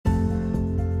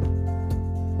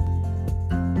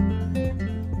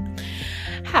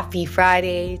Happy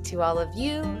Friday to all of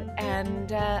you,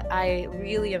 and I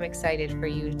really am excited for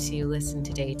you to listen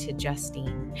today to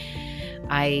Justine.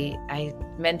 I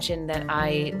mentioned that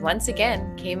I once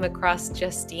again came across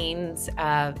Justine's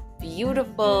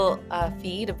beautiful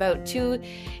feed about 3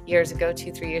 years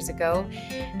ago,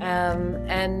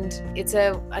 and it's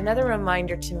another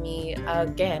reminder to me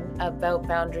again about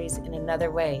boundaries in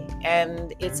another way,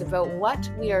 and it's about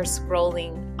what we are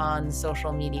scrolling on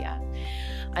social media.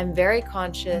 I'm very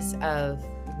conscious of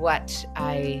what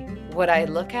I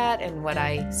look at and what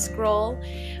I scroll.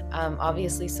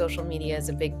 Obviously, social media is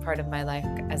a big part of my life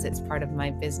as it's part of my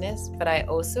business, but I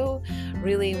also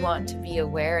really want to be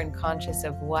aware and conscious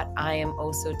of what I am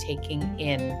also taking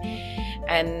in.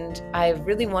 And I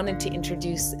really wanted to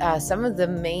introduce some of the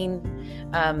main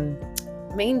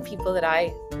people that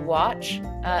I watch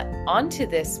onto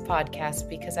this podcast,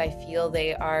 because I feel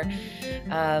they are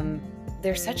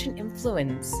they're such an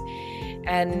influence.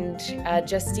 And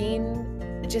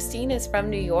Justine is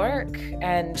from New York,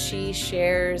 and she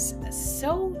shares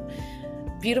so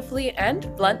beautifully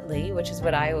and bluntly, which is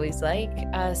what I always like,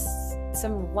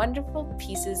 some wonderful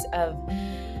pieces of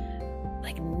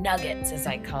like nuggets, as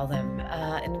I call them.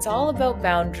 And it's all about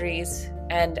boundaries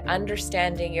and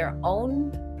understanding your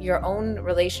own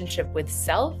relationship with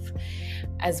self,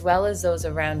 as well as those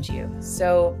around you.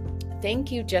 So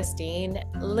thank you, Justine.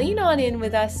 Lean on in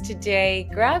with us today.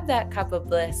 Grab that cup of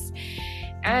bliss.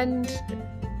 And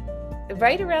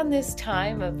right around this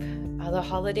time of the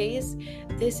holidays,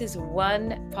 this is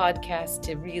one podcast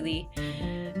to really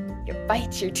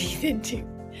bite your teeth into.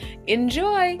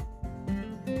 Enjoy.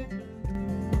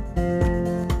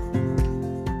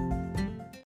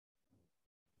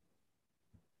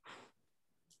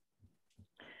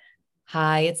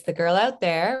 Hi, it's the girl out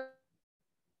there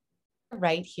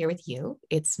right here with you.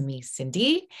 It's me,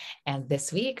 Cindy, and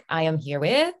this week I am here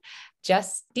with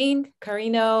Justine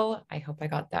Carino. I hope I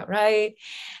got that right.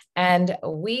 And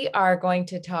we are going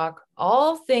to talk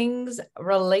all things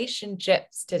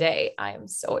relationships today. I am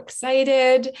so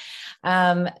excited.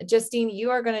 Justine,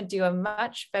 you are going to do a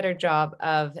much better job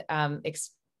of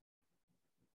explaining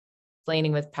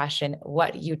with passion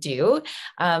what you do.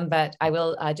 But I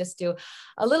will just do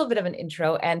a little bit of an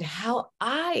intro and how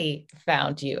I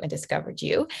found you and discovered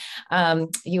you.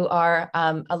 You are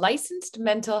a licensed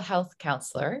mental health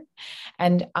counselor,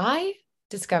 and I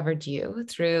discovered you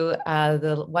through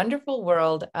the wonderful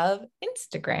world of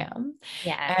Instagram.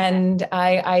 Yeah. And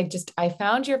I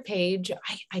found your page.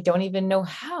 I don't even know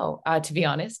how, to be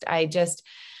honest. I just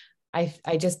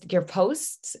your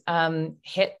posts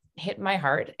hit my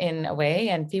heart in a way,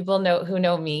 and people who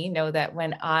know me know that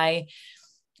when I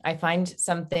find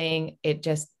something, it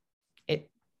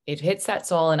hits that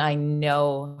soul, and I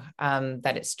know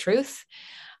that it's truth.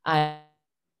 I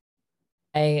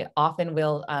often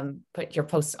will put your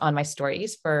posts on my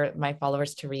stories for my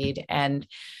followers to read. And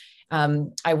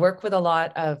I work with a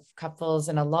lot of couples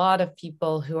and a lot of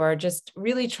people who are just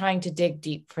really trying to dig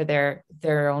deep for their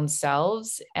own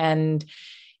selves. And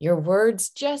your words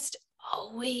just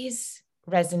always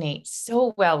resonate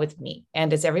so well with me.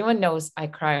 And as everyone knows, I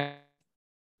cry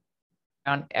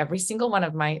on every single one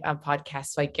of my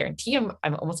podcasts. So I guarantee I'm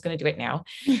almost going to do it now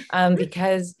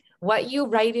because what you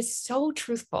write is so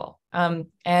truthful.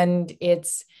 And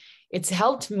it's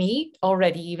helped me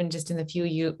already, even just in the few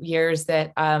years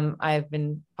that I've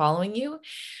been following you.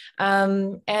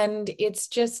 And it's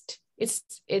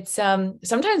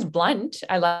sometimes blunt.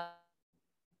 I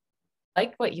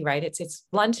like what you write. It's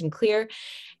blunt and clear,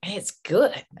 and it's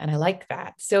good. And I like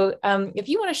that. So if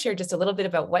you want to share just a little bit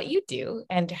about what you do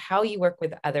and how you work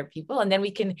with other people, and then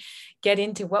we can get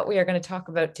into what we are going to talk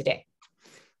about today.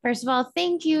 First of all,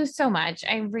 thank you so much.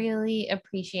 I really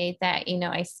appreciate that.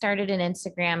 I started an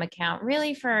Instagram account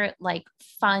really for like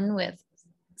fun with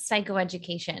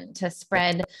psychoeducation, to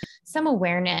spread some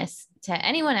awareness to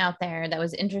anyone out there that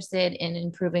was interested in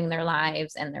improving their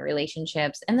lives and their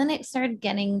relationships. And then it started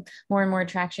getting more and more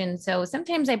traction. So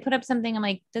sometimes I put up something, I'm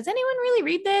like, does anyone really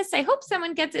read this? I hope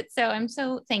someone gets it. So I'm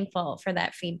so thankful for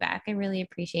that feedback. I really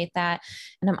appreciate that.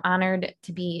 And I'm honored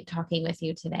to be talking with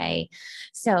you today.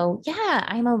 So yeah,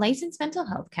 I'm a licensed mental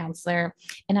health counselor,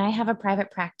 and I have a private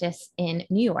practice in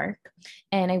New York.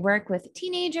 And I work with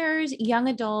teenagers, young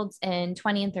adults, and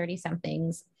 20 and 30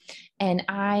 somethings. And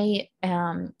I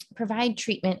provide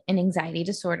treatment in anxiety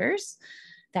disorders.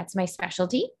 That's my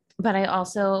specialty. But I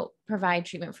also provide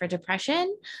treatment for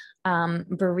depression,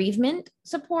 bereavement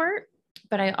support.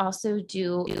 But I also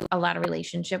do a lot of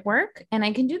relationship work. And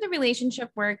I can do the relationship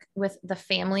work with the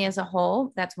family as a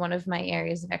whole. That's one of my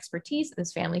areas of expertise,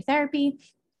 is family therapy.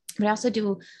 But I also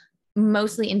do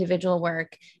mostly individual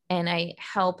work, and I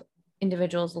help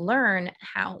individuals learn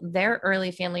how their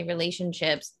early family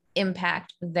relationships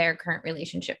impact their current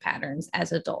relationship patterns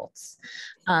as adults,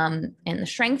 and the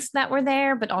strengths that were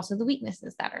there, but also the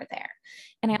weaknesses that are there.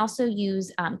 And I also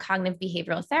use cognitive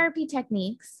behavioral therapy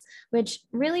techniques, which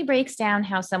really breaks down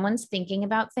how someone's thinking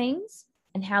about things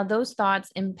and how those thoughts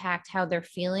impact how they're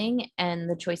feeling and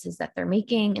the choices that they're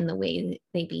making and the way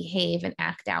they behave and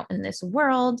act out in this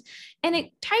world. And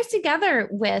it ties together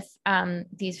with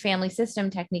these family system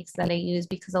techniques that I use,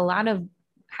 because a lot of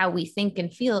how we think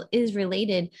and feel is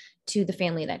related to the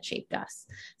family that shaped us.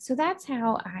 So that's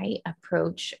how I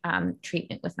approach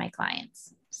treatment with my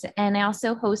clients. So, and I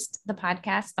also host the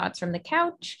podcast Thoughts from the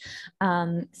Couch.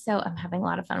 So I'm having a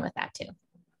lot of fun with that too.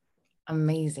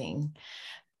 Amazing.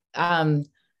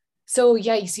 So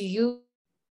yeah, you see,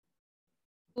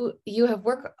 you have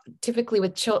worked typically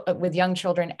with young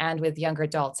children and with younger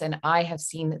adults, and I have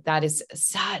seen that is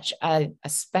such a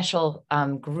special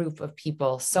group of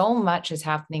people. So much is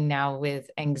happening now with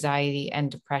anxiety and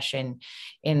depression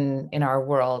in our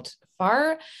world,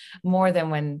 far more than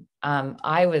when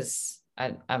I was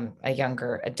a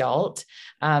younger adult,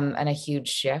 and a huge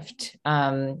shift.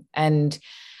 And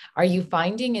are you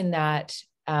finding in that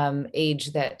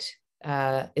age that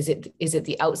is it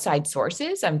the outside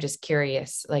sources? I'm just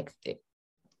curious, like.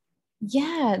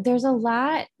 Yeah, there's a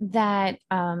lot that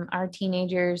our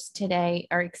teenagers today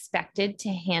are expected to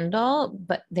handle,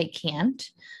 but they can't.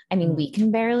 I mean, we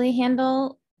can barely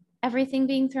handle everything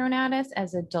being thrown at us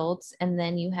as adults. And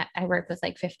then I work with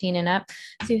like 15 and up.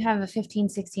 So you have a 15,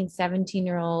 16,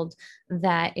 17-year-old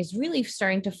that is really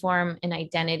starting to form an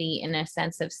identity and a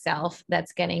sense of self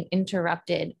that's getting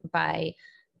interrupted by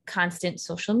constant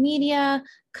social media,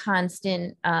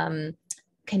 constant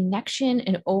connection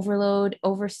and overload,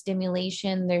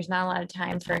 overstimulation. There's not a lot of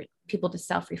time for people to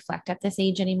self-reflect at this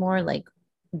age anymore. Like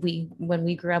when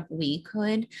we grew up, we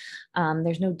could.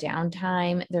 There's no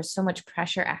downtime. There's so much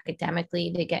pressure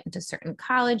academically to get into certain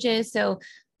colleges. So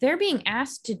they're being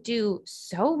asked to do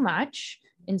so much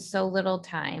in so little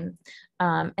time.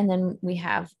 And then we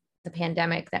have the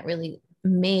pandemic that really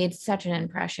made such an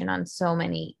impression on so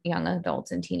many young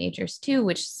adults and teenagers too,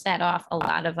 which set off a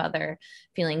lot of other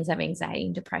feelings of anxiety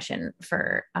and depression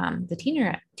for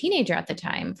the teenager at the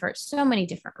time for so many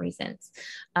different reasons.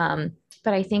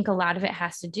 But I think a lot of it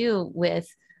has to do with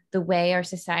the way our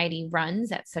society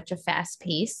runs at such a fast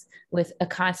pace with a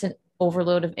constant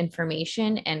overload of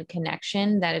information and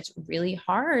connection that it's really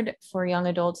hard for young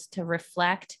adults to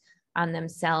reflect on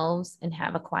themselves and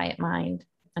have a quiet mind,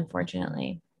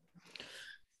 unfortunately.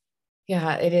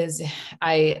 Yeah, it is.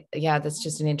 That's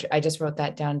just I just wrote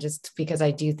that down just because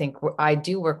I do think I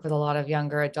do work with a lot of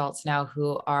younger adults now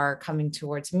who are coming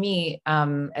towards me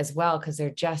as well, because they're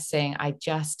just saying, I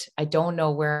don't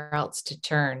know where else to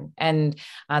turn. And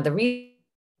the reason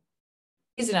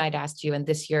I'd asked you, and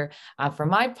this year for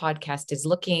my podcast is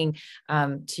looking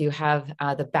to have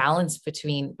the balance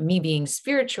between me being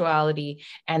spirituality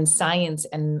and science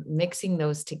and mixing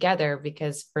those together,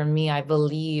 because for me, I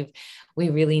believe we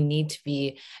really need to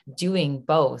be doing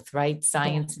both, right?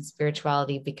 Science and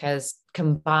spirituality, because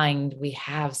combined, we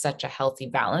have such a healthy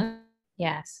balance.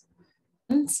 Yes.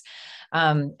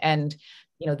 And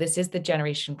this is the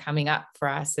generation coming up for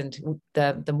us, and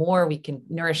the more we can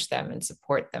nourish them and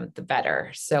support them, the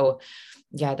better. So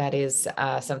yeah, that is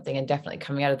something. And definitely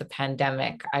coming out of the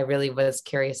pandemic, I really was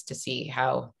curious to see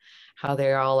how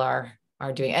they all are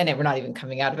doing. And we're not even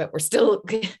coming out of it. We're still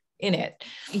in it.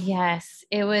 Yes,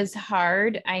 it was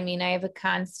hard. I mean, I have a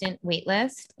constant wait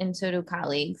list, and so do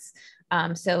colleagues.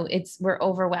 So we're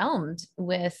overwhelmed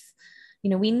with,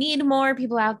 we need more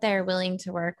people out there willing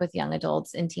to work with young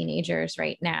adults and teenagers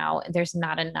right now. There's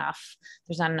not enough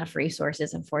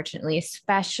resources, unfortunately,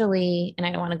 especially, and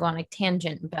I don't want to go on a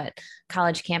tangent, but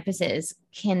college campuses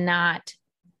cannot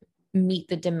meet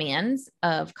the demands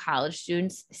of college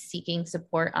students seeking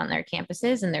support on their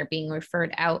campuses, and they're being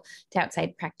referred out to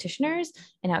outside practitioners,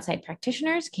 and outside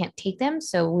practitioners can't take them.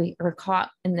 So we're caught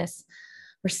in this,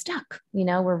 we're stuck,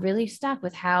 we're really stuck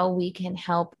with how we can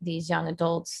help these young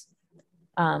adults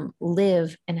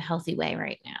live in a healthy way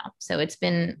right now. So it's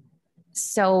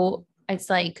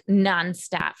like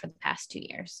nonstop for the past 2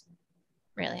 years.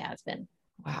 Really has been.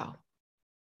 Wow.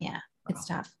 Yeah, it's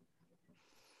tough.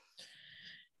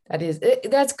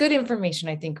 That's good information,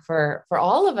 I think, for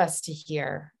all of us to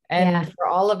hear, and for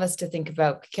all of us to think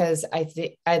about, because I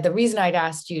think the reason I'd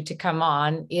asked you to come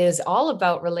on is all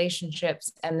about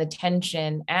relationships and the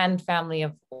tension and family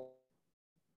of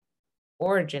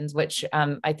origins, which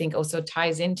I think also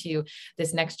ties into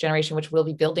this next generation, which will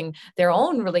be building their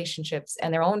own relationships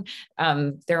and their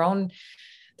own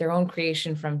their own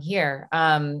creation from here.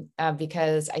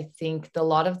 Because I think a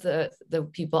lot of the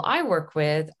people I work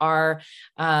with are,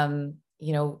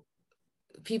 you know,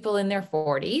 people in their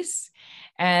 40s,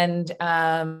 and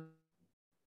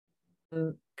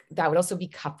that would also be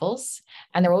couples,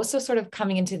 and they're also sort of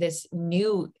coming into this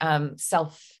new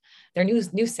self, their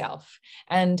new self,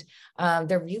 and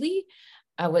they're really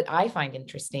what I find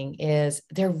interesting is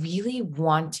they're really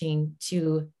wanting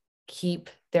to keep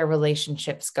their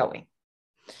relationships going.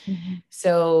 Mm-hmm.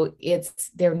 So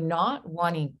they're not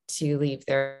wanting to leave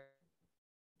their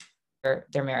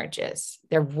marriages.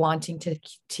 They're wanting to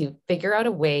figure out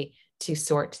a way to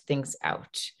sort things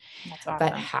out. That's awesome.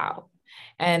 But how?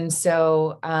 And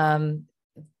so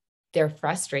they're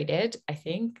frustrated, I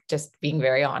think, just being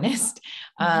very honest.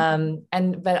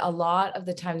 But a lot of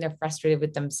the time they're frustrated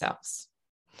with themselves.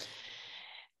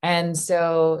 And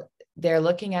so they're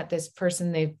looking at this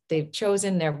person they've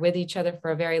chosen, they're with each other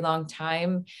for a very long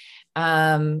time.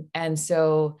 And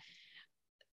so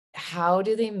how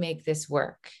do they make this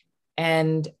work?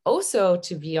 And also,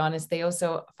 to be honest, they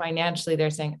also financially,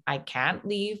 they're saying, I can't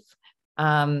leave.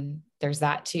 There's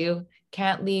that too,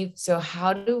 can't leave. So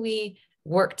how do we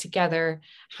work together?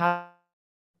 How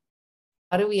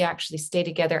do we actually stay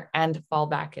together and fall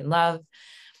back in love?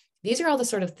 These are all the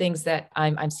sort of things that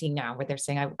I'm seeing now, where they're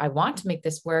saying, I want to make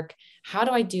this work. How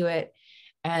do I do it?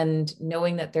 And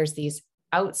knowing that there's these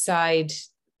outside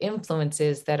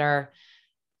influences that are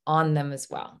on them as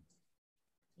well.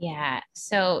 Yeah.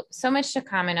 So much to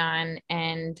comment on.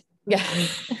 And yeah,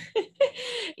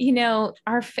 you know,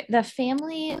 the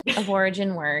family of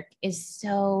origin work it's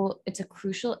a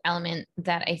crucial element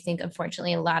that I think,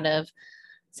 unfortunately, a lot of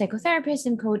psychotherapists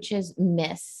and coaches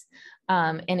miss.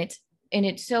 And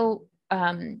it's so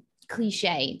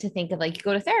cliche to think of, like, you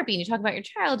go to therapy and you talk about your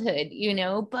childhood, you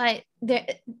know, but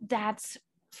that's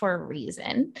for a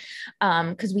reason,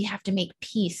 because we have to make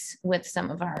peace with some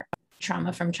of our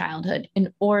trauma from childhood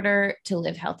in order to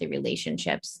live healthy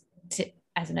relationships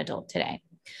as an adult today.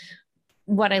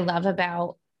 What I love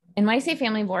about, and when I say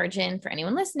family of origin, for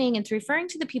anyone listening, it's referring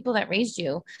to the people that raised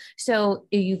you. So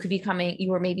you could be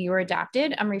maybe you were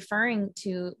adopted. I'm referring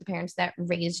to the parents that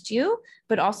raised you,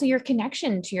 but also your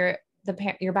connection to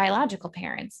your biological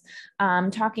parents.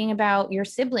 I'm talking about your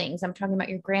siblings. I'm talking about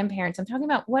your grandparents. I'm talking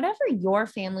about whatever your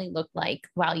family looked like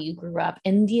while you grew up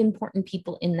and the important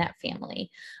people in that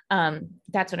family.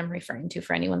 That's what I'm referring to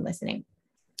for anyone listening.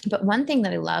 But one thing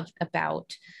that I love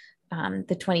about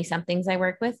the 20 somethings I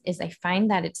work with is I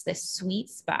find that it's this sweet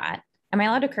spot. Am I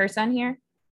allowed to curse on here?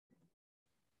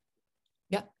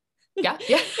 Yeah.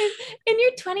 In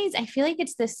your 20s, I feel like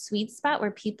it's this sweet spot where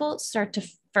people start to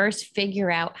first figure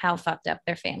out how fucked up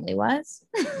their family was.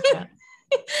 Yeah.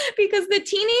 Because the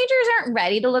teenagers aren't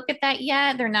ready to look at that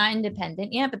yet. They're not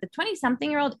independent yet, but the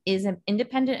 20-something-year-old is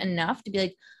independent enough to be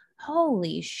like,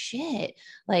 holy shit,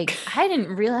 like I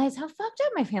didn't realize how fucked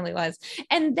up my family was.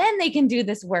 And then they can do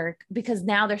this work because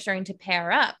now they're starting to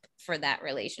pair up for that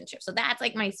relationship. So that's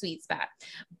like my sweet spot.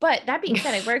 But that being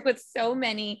said, I work with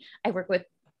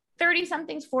 30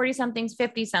 somethings, 40 somethings,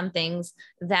 50 somethings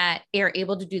that are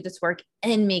able to do this work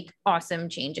and make awesome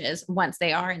changes once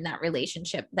they are in that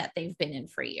relationship that they've been in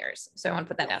for years. So I want to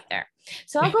put that out there.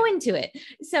 So I'll go into it.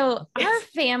 So our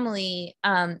family,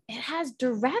 it has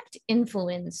direct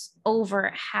influence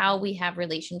over how we have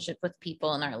relationship with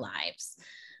people in our lives,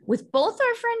 with both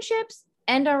our friendships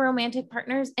and our romantic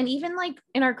partners, and even like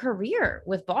in our career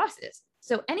with bosses.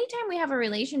 So anytime we have a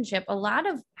relationship, a lot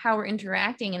of how we're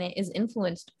interacting in it is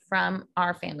influenced from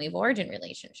our family of origin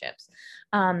relationships.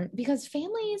 Because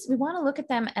families, we want to look at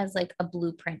them as like a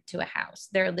blueprint to a house.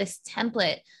 They're this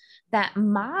template that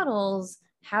models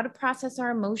how to process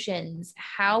our emotions,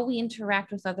 how we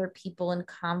interact with other people in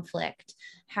conflict,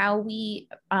 how we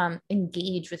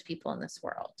engage with people in this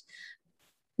world.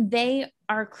 They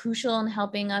are crucial in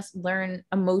helping us learn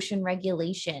emotion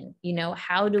regulation. You know,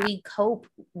 how do we cope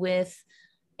with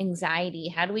anxiety?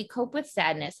 How do we cope with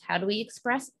sadness? How do we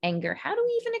express anger? How do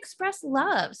we even express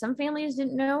love? Some families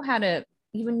didn't know how to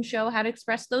even show how to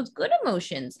express those good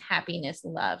emotions, happiness,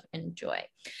 love, and joy.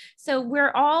 So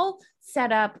we're all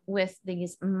set up with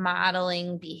these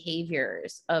modeling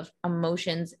behaviors of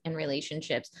emotions and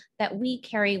relationships that we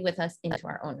carry with us into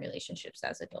our own relationships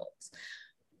as adults.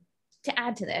 To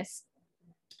add to this,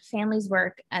 families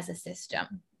work as a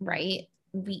system, right?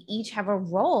 We each have a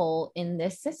role in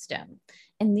this system.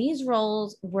 And these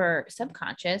roles were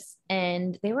subconscious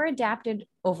and they were adapted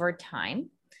over time.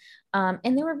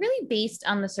 And they were really based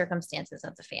on the circumstances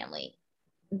of the family.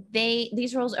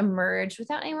 these roles emerged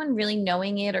without anyone really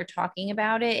knowing it or talking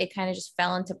about it. It kind of just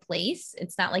fell into place.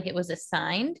 It's not like it was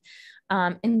assigned.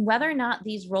 And whether or not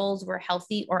these roles were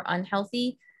healthy or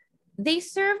unhealthy, they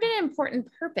served an important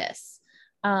purpose.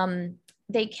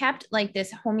 They kept like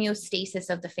this homeostasis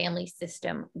of the family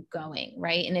system going,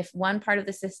 right? And if one part of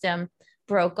the system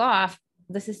broke off,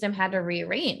 the system had to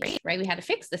rearrange, right? We had to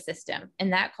fix the system.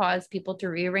 And that caused people to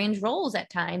rearrange roles at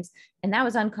times. And that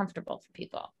was uncomfortable for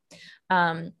people.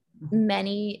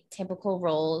 Many typical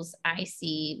roles I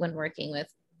see when working with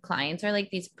clients are like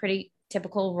these pretty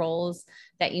typical roles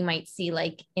that you might see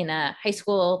like in a high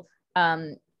school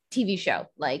TV show,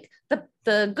 like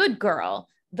the good girl,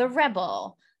 the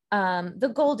rebel,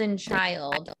 the golden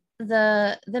child,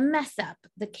 the mess up,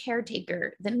 the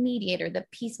caretaker, the mediator, the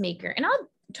peacemaker. And I'll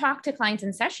talk to clients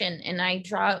in session and I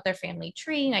draw out their family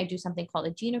tree and I do something called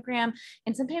a genogram.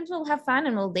 And sometimes we'll have fun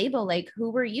and we'll label like,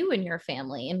 who were you in your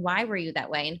family and why were you that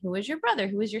way? And who was your brother?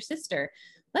 Who was your sister?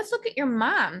 Let's look at your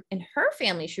mom and her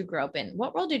family she grew up in.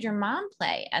 What role did your mom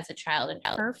play as a child in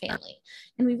her family?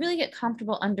 And we really get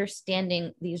comfortable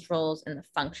understanding these roles and the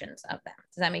functions of them.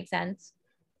 Does that make sense?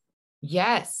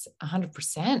 Yes,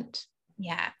 100%.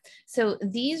 Yeah. So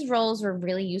these roles were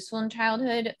really useful in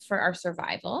childhood for our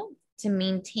survival, to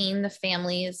maintain the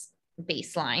family's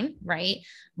baseline, right?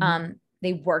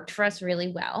 They worked for us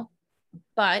really well.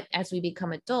 But as we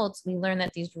become adults, we learn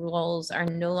that these roles are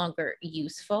no longer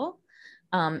useful.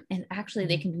 And actually,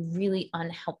 they can be really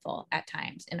unhelpful at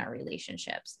times in our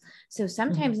relationships. So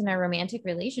sometimes in our romantic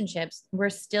relationships,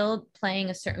 we're still playing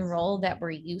a certain role that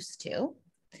we're used to,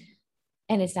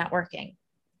 and it's not working.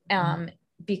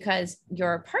 Because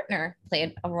your partner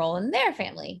played a role in their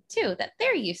family too, that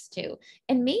they're used to.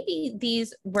 And maybe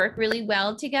these work really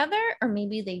well together, or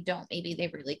maybe they don't, maybe they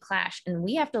really clash. And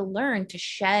we have to learn to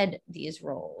shed these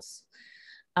roles,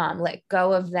 let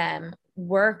go of them,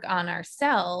 work on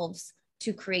ourselves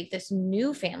to create this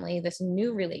new family, this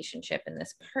new relationship, and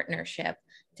this partnership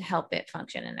to help it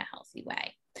function in a healthy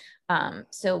way.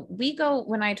 So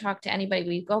when I talk to anybody,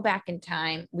 we go back in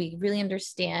time, we really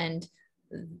understand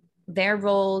their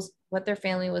roles, what their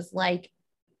family was like,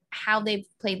 how they've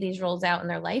played these roles out in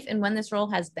their life, and when this role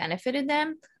has benefited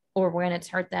them or when it's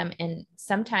hurt them. And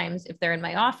sometimes if they're in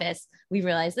my office, we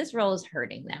realize this role is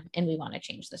hurting them and we want to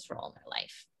change this role in their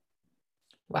life.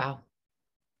 Wow.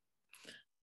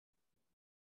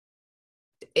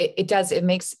 It does.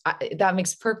 That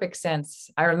makes perfect sense.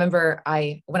 I remember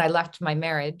when I left my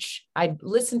marriage, I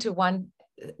listened to one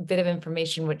bit of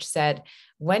information which said,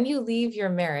 when you leave your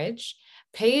marriage,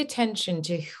 pay attention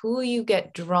to who you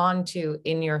get drawn to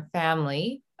in your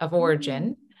family of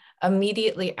origin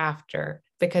immediately after,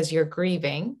 because you're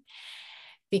grieving,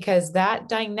 because that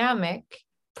dynamic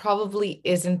probably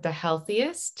isn't the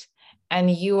healthiest.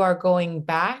 And you are going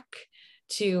back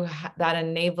to that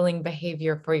enabling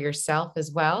behavior for yourself as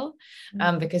well,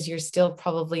 because you're still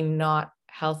probably not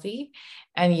healthy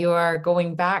and you are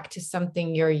going back to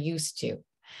something you're used to.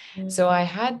 So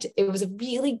it was a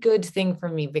really good thing for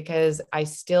me because I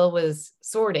still was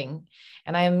sorting,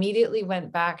 and I immediately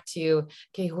went back to,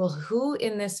 okay, well, who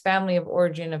in this family of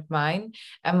origin of mine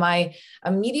am I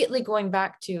immediately going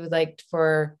back to, like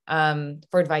for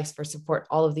advice, for support,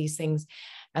 all of these things.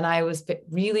 And I was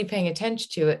really paying attention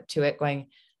to it going,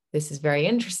 this is very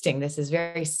interesting. This is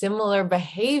very similar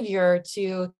behavior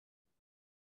to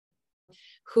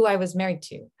who I was married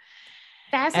to.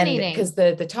 Fascinating. Because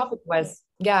the topic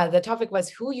was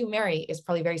who you marry is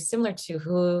probably very similar to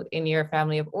who in your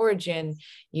family of origin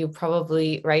you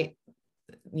probably, right,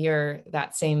 you're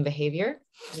that same behavior.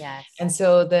 Yes. And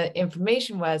so the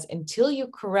information was, until you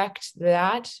correct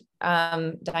that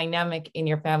dynamic in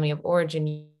your family of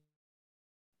origin,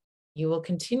 you will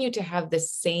continue to have the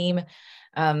same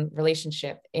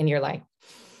relationship in your life.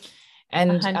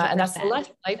 And that's the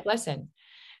life lesson.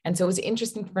 And so it was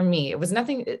interesting for me. It was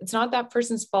nothing, it's not that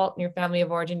person's fault in your family of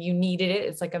origin. You needed it.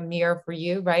 It's like a mirror for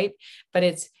you, right? But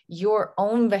it's your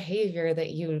own behavior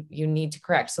that you need to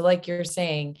correct. So like you're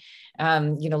saying,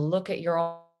 look at your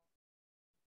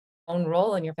own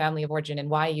role in your family of origin and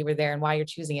why you were there and why you're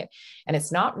choosing it. And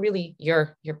it's not really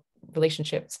your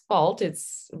relationship's fault.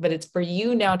 It's for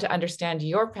you now to understand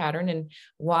your pattern and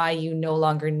why you no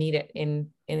longer need it in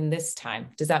this time.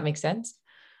 Does that make sense?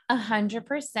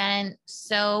 100%.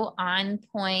 So on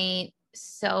point,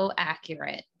 so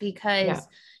accurate, because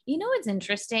it's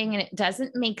interesting and it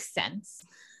doesn't make sense,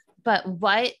 but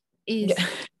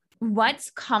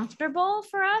what's comfortable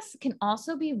for us can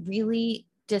also be really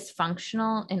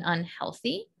dysfunctional and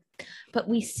unhealthy, but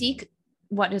we seek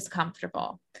what is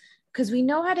comfortable. because we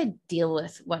know how to deal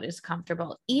with what is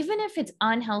comfortable, even if it's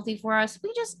unhealthy for us.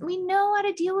 We know how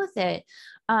to deal with it.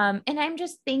 And I'm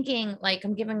just thinking, like,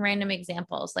 I'm giving random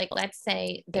examples. Like, let's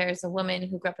say there's a woman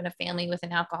who grew up in a family with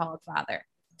an alcoholic father.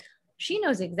 She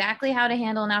knows exactly how to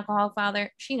handle an alcoholic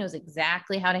father. She knows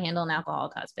exactly how to handle an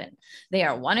alcoholic husband. They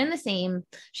are one and the same.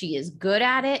 She is good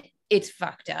at it. It's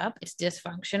fucked up. It's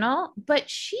dysfunctional, but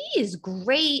she is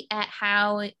great at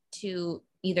how to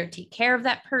either take care of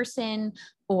that person,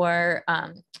 or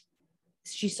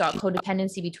she saw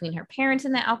codependency between her parents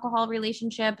in the alcohol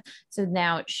relationship. So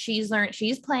now she's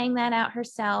playing that out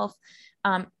herself.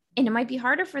 And it might be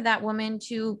harder for that woman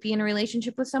to be in a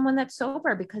relationship with someone that's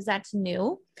sober, because that's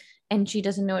new and she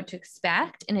doesn't know what to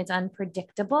expect, and it's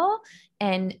unpredictable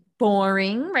and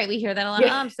boring, right? We hear that a lot.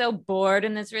 Yeah. Oh, I'm so bored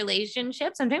in this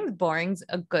relationship. Sometimes boring's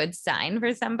a good sign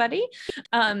for somebody,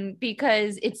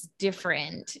 because it's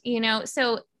different,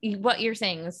 So what you're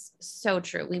saying is so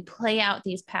true. We play out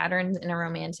these patterns in a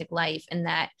romantic life, and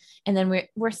then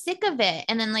we're sick of it.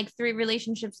 And then like 3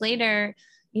 relationships later,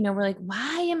 we're like,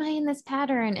 why am I in this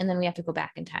pattern? And then we have to go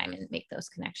back in time and make those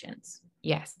connections.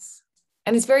 Yes.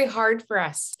 And it's very hard for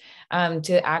us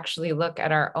to actually look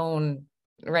at our own,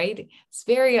 right? It's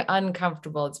very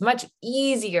uncomfortable. It's much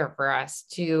easier for us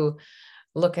to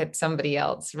look at somebody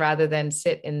else rather than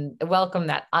sit and welcome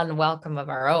that unwelcome of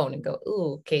our own and go,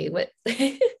 "Ooh, okay, what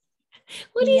is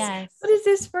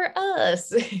this for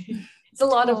us?" It's a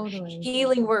lot Totally. of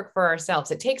healing work for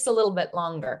ourselves. It takes a little bit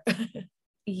longer.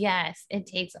 Yes, it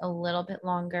takes a little bit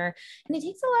longer, and it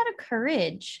takes a lot of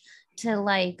courage to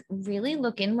like really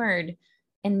look inward,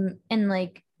 and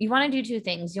like, you want to do 2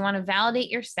 things. You want to validate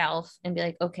yourself and be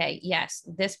like, okay, yes,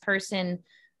 this person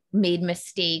made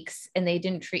mistakes and they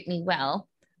didn't treat me well,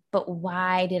 but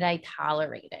why did I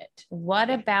tolerate it?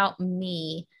 What about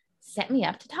me set me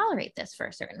up to tolerate this for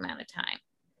a certain amount of time?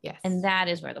 Yes. And that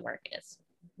is where the work is.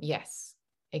 Yes,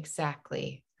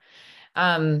 exactly.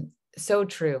 So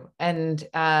true. And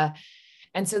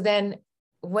so then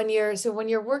when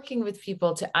you're working with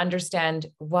people to understand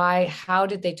why, how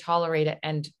did they tolerate it,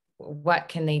 and what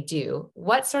can they do?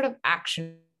 What sort of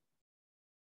action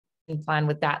plan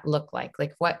would that look like?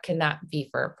 Like, what can that be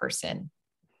for a person?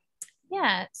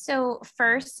 Yeah. So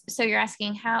first, you're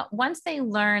asking how, once they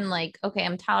learn, like, okay,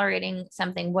 I'm tolerating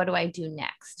something, what do I do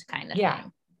next, kind of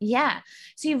thing. Yeah.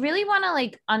 So you really want to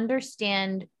like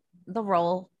understand the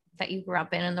role that you grew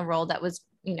up in, and the role that was,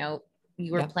 you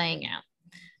were playing out,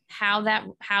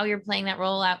 how you're playing that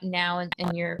role out now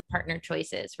in your partner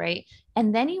choices. Right.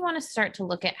 And then you want to start to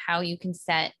look at how you can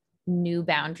set new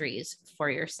boundaries for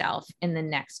yourself in the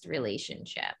next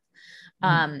relationship.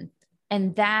 Mm-hmm.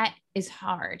 And that is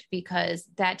hard because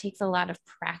that takes a lot of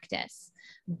practice,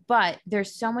 but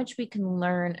there's so much we can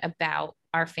learn about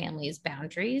our family's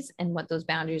boundaries and what those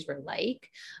boundaries were like,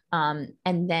 and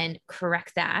then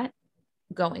correct that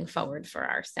going forward for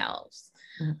ourselves.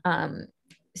 Mm-hmm.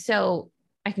 So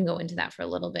I can go into that for a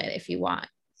little bit if you want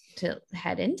to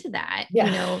head into that.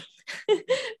 Yeah.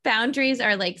 Boundaries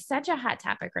are like such a hot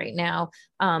topic right now.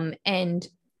 And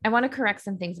I want to correct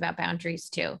some things about boundaries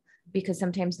too, because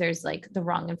sometimes there's like the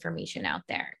wrong information out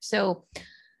there. So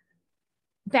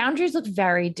boundaries look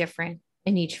very different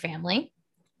in each family.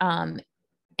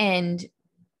 And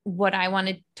what I want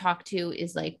to talk to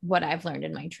is like what I've learned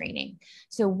in my training.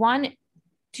 So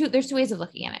there's 2 ways of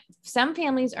looking at it. Some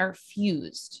families are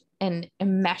fused and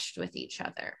enmeshed with each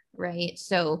other, right?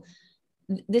 So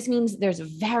this means there's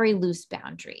very loose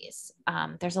boundaries.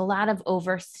 There's a lot of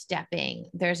overstepping.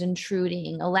 There's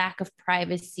intruding, a lack of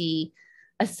privacy,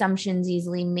 assumptions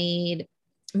easily made,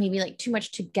 maybe like too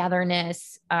much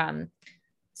togetherness.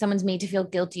 Someone's made to feel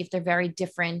guilty if they're very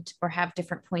different or have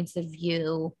different points of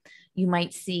view. You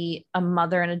might see a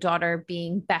mother and a daughter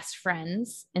being best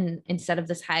friends instead of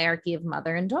this hierarchy of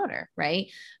mother and daughter,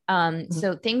 right? Mm-hmm.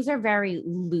 So things are very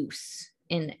loose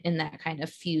in that kind of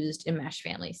fused, enmeshed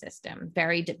family system,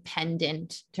 very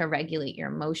dependent to regulate your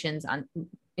emotions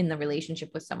in the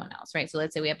relationship with someone else, right? So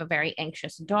let's say we have a very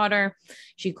anxious daughter.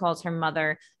 She calls her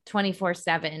mother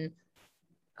 24/7,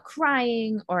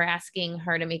 crying or asking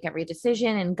her to make every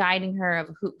decision and guiding her of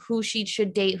who she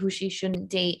should date, who she shouldn't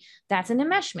date. That's an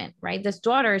enmeshment, right? This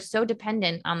daughter is so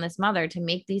dependent on this mother to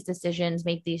make these decisions,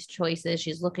 make these choices.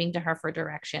 She's looking to her for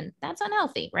direction. That's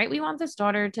unhealthy, right? We want this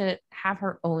daughter to have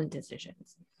her own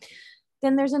decisions.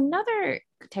 Then there's another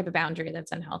type of boundary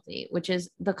that's unhealthy, which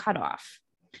is the cutoff,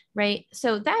 right?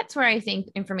 So that's where I think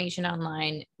information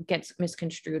online gets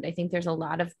misconstrued. I think there's a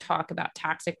lot of talk about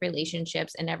toxic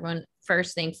relationships, and everyone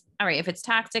first thinks, all right, if it's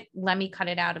toxic, let me cut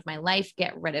it out of my life,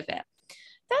 get rid of it.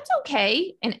 that's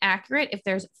okay and accurate if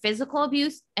there's physical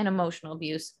abuse and emotional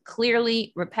abuse.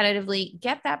 Clearly, repetitively,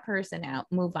 get that person out,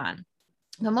 move on.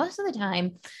 But most of the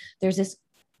time, there's this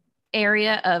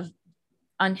area of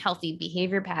unhealthy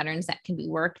behavior patterns that can be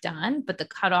worked on, but the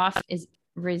cutoff is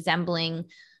resembling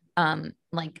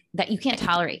like that you can't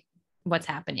tolerate what's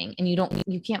happening and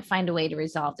you can't find a way to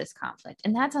resolve this conflict,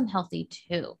 and that's unhealthy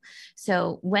too.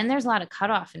 So when there's a lot of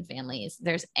cutoff in families,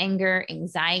 there's anger,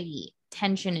 anxiety,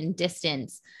 tension, and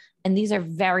distance, and these are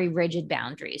very rigid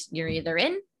boundaries. You're either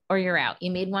in or you're out.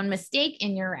 You made one mistake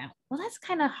and you're out. Well, that's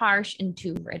kind of harsh and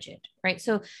too rigid, right?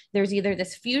 So there's either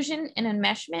this fusion and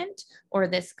enmeshment or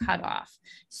this cutoff.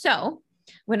 So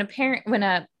when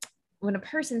a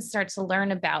person starts to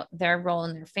learn about their role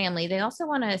in their family, they also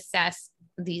want to assess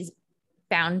these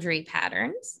boundary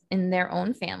patterns in their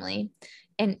own family.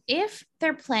 And if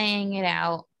they're playing it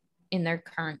out in their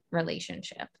current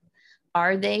relationship,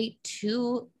 are they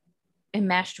too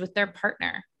enmeshed with their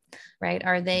partner, right?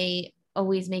 Are they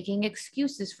always making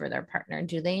excuses for their partner?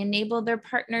 Do they enable their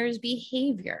partner's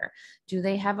behavior? Do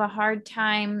they have a hard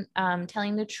time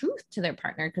telling the truth to their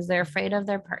partner because they're afraid of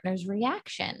their partner's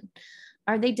reaction?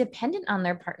 Are they dependent on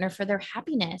their partner for their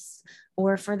happiness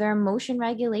or for their emotion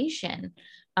regulation?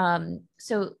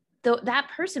 So that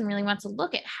person really wants to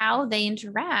look at how they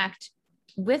interact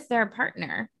with their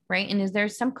partner, right? And is there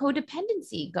some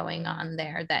codependency going on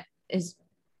there that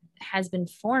has been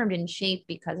formed and shaped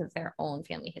because of their own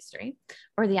family history?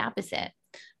 Or the opposite?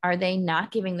 Are they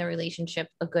not giving the relationship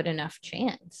a good enough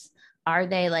chance? Are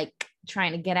they like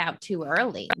trying to get out too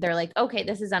early? They're like, okay,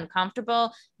 this is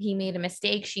uncomfortable. He made a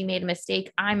mistake. She made a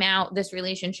mistake. I'm out. This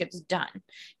relationship's done.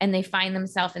 And they find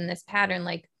themselves in this pattern,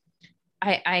 like,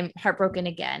 I'm heartbroken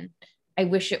again. I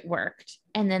wish it worked.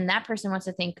 And then that person wants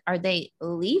to think, are they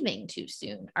leaving too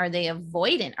soon? Are they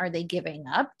avoidant? Are they giving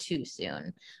up too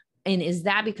soon? And is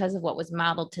that because of what was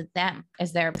modeled to them?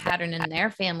 Is there a pattern in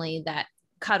their family that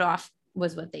cut off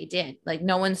was what they did? Like,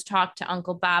 no one's talked to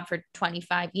Uncle Bob for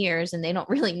 25 years and they don't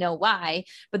really know why,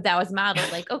 but that was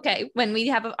modeled like, okay, when we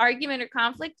have an argument or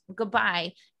conflict,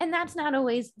 goodbye. And that's not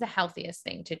always the healthiest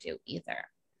thing to do either.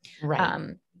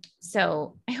 Right.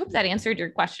 So I hope that answered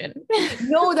your question.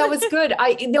 No, that was good.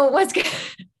 It was good.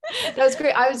 That was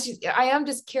great. I am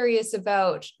just curious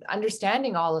about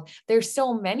understanding there's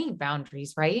so many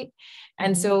boundaries, right?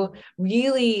 And so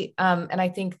really, and I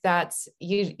think that's,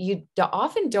 you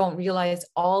often don't realize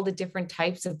all the different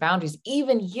types of boundaries.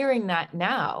 Even hearing that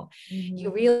now,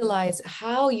 you realize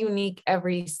how unique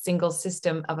every single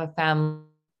system of a family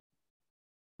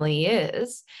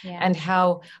is, and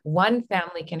how one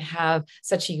family can have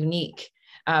such a unique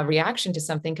reaction to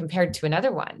something compared to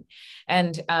another one.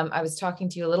 And I was talking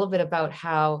to you a little bit about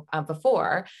how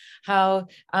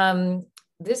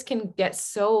this can get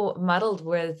so muddled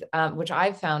with, which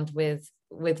I've found with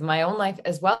my own life,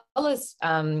 as well as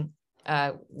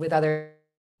with other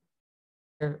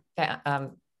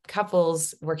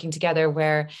couples working together,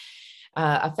 where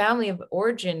a family of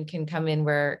origin can come in,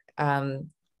 where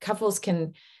couples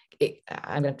can,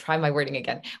 I'm going to try my wording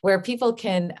again, where people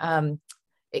can,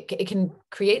 it can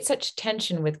create such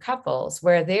tension with couples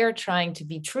where they're trying to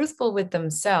be truthful with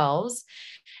themselves,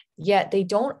 yet they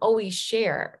don't always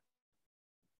share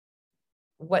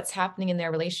what's happening in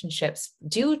their relationships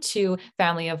due to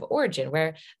family of origin,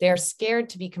 where they're scared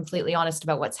to be completely honest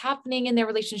about what's happening in their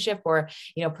relationship, or,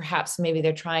 perhaps maybe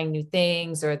they're trying new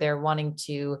things, or they're wanting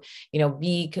to,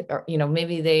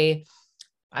 maybe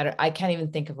I can't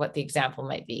even think of what the example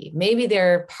might be. Maybe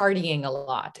they're partying a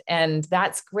lot and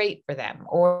that's great for them,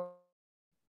 or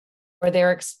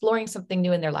they're exploring something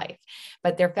new in their life,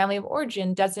 but their family of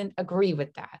origin doesn't agree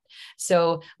with that.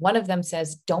 So one of them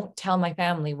says, don't tell my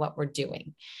family what we're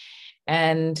doing.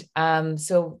 And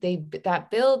so that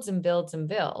builds and builds and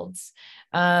builds.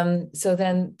 So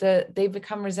then they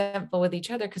become resentful with each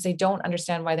other because they don't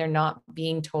understand why they're not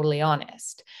being totally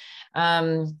honest.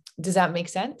 Does that make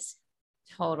sense?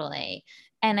 Totally.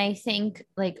 And I think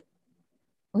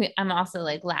I'm also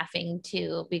laughing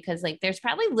too, because there's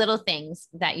probably little things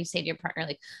that you say to your partner,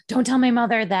 like, don't tell my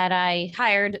mother that I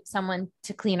hired someone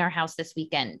to clean our house this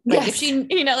weekend. If she,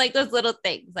 those little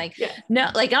things, no,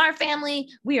 in our family,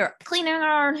 we are cleaning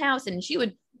our own house and she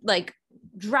would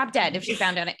drop dead if she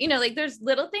found out, there's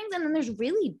little things. And then there's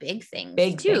really big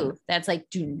things too. That's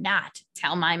do not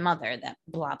tell my mother that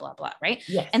blah, blah, blah. Right.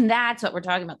 Yes. And that's what we're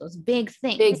talking about. Those big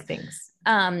things.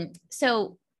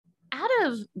 So out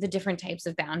of the different types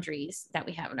of boundaries that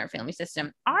we have in our family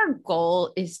system, our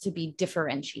goal is to be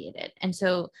differentiated. And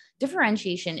so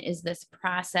differentiation is this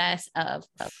process of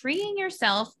freeing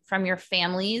yourself from your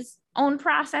family's own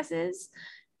processes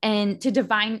and to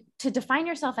define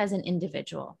yourself as an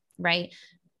individual, right?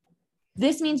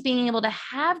 This means being able to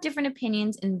have different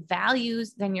opinions and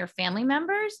values than your family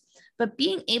members, but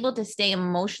being able to stay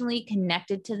emotionally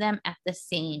connected to them at the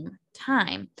same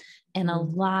time. And a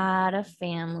lot of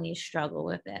families struggle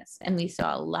with this. And we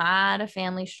saw a lot of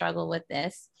families struggle with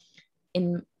this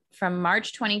from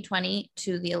March 2020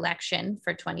 to the election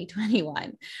for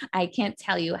 2021. I can't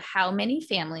tell you how many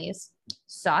families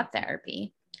sought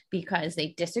therapy because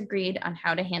they disagreed on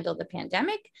how to handle the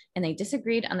pandemic and they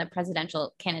disagreed on the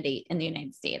presidential candidate in the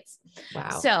United States.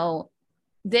 Wow. So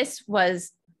this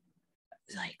was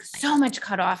like so much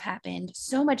cutoff happened,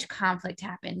 so much conflict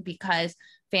happened because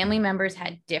family members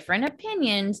had different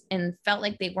opinions and felt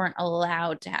like they weren't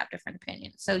allowed to have different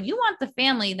opinions. So you want the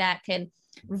family that can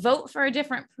vote for a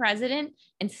different president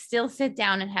and still sit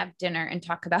down and have dinner and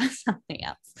talk about something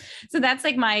else. So that's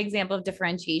like my example of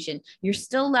differentiation. You're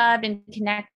still loved and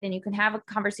connected and you can have a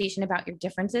conversation about your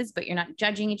differences, but you're not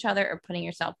judging each other or putting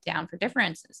yourself down for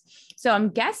differences. So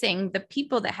I'm guessing the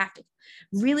people that have to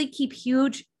really keep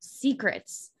huge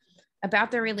secrets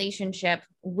about their relationship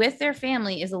with their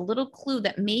family is a little clue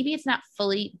that maybe it's not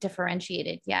fully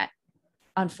differentiated yet,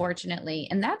 unfortunately.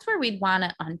 And that's where we'd want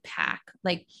to unpack,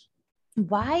 like,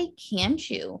 why can't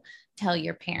you tell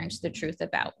your parents the truth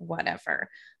about whatever?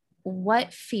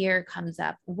 What fear comes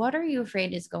up? What are you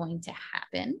afraid is going to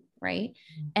happen? Right.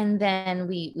 And then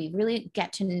we really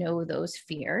get to know those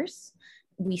fears.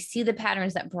 We see the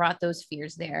patterns that brought those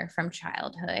fears there from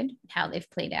childhood, how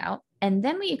they've played out. And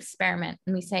then we experiment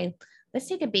and we say, let's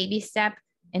take a baby step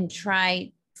and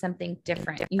try something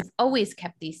different. You've always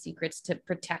kept these secrets to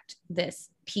protect this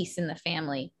peace in the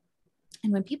family.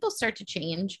 And when people start to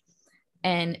change,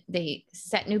 and they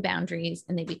set new boundaries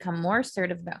and they become more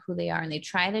assertive about who they are and they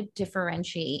try to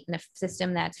differentiate in a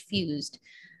system that's fused,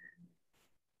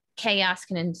 chaos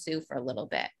can ensue for a little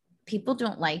bit. People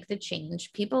don't like the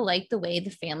change. People like the way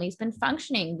the family's been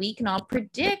functioning. We can all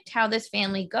predict how this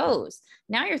family goes.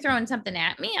 Now you're throwing something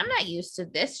at me. I'm not used to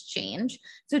this change.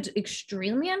 So it's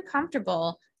extremely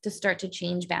uncomfortable to start to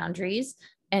change boundaries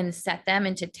and set them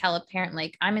and to tell a parent,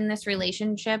 like, I'm in this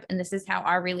relationship and this is how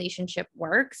our relationship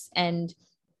works. And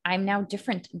I'm now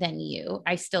different than you.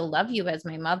 I still love you as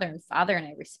my mother and father, and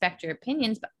I respect your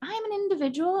opinions, but I'm an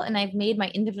individual and I've made my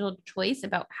individual choice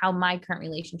about how my current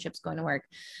relationship's going to work.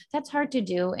 That's hard to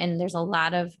do. And there's a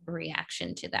lot of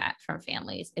reaction to that from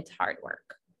families. It's hard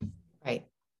work. Right.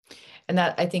 And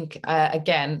that, I think,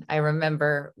 again, I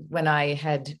remember when I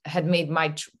had made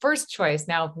my first choice.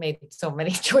 Now I've made so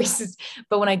many choices,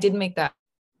 but when I did make that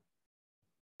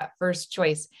first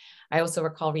choice, I also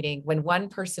recall reading, when one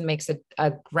person makes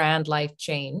a grand life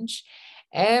change,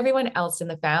 everyone else in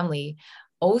the family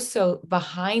also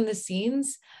behind the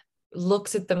scenes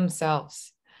looks at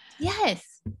themselves.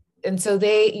 Yes. And so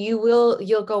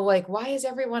you'll go like, why is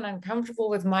everyone uncomfortable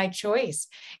with my choice?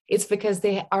 It's because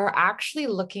they are actually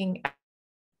looking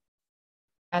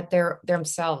at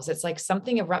themselves. It's like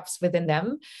something erupts within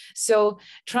them. So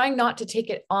trying not to take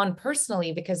it on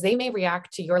personally, because they may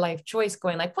react to your life choice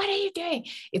going like, what are you doing?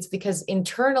 It's because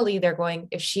internally they're going,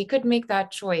 if she could make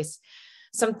that choice,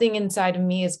 something inside of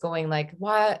me is going like,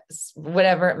 what,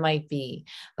 whatever it might be.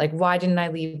 Like, why didn't I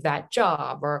leave that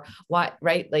job? Or what,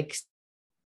 right? Like,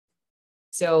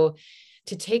 so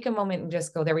to take a moment and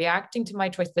just go, they're reacting to my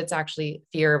choice, but it's actually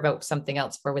fear about something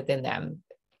else for within them.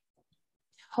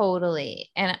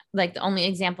 Totally. And like the only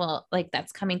example like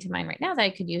that's coming to mind right now that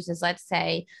I could use is, let's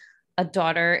say a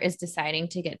daughter is deciding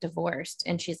to get divorced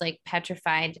and she's like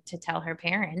petrified to tell her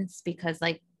parents because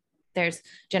like there's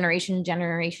generation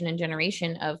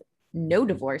of no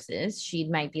divorces. She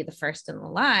might be the first in the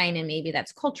line, and maybe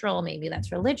that's cultural, maybe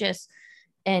that's religious.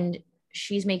 And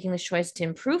she's making this choice to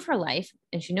improve her life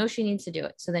and she knows she needs to do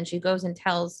it. So then she goes and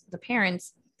tells the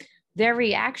parents. Their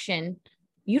reaction,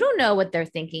 you don't know what they're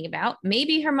thinking about.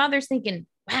 Maybe her mother's thinking,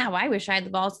 wow, I wish I had the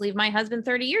balls to leave my husband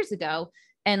 30 years ago.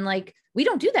 And like, we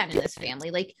don't do that in this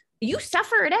family. Like, you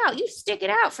suffer it out, you stick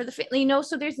it out for the family,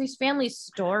 so there's these family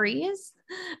stories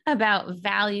about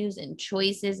values and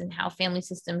choices and how family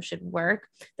systems should work,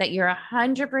 that you're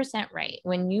 100% right.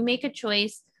 When you make a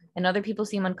choice and other people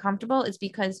seem uncomfortable, it's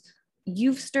because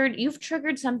you've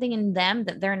triggered something in them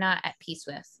that they're not at peace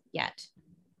with yet.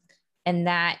 And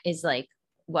that is like,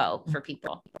 whoa, for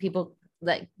people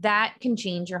like that can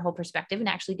change your whole perspective and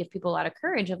actually give people a lot of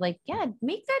courage of like, yeah,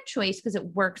 make that choice because it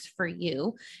works for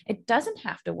you. It doesn't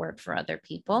have to work for other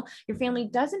people. Your family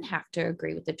doesn't have to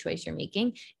agree with the choice you're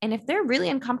making. And if they're really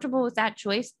uncomfortable with that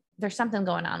choice, there's something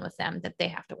going on with them that they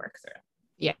have to work through.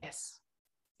 Yes.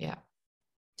 Yeah.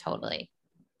 Totally.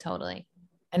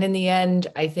 And in the end,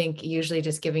 I think usually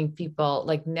just giving people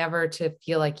like never to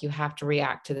feel like you have to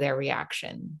react to their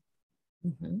reaction.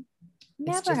 Mm-hmm.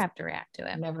 Never have to react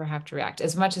to it. Never have to react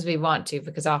as much as we want to,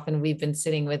 because often we've been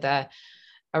sitting with a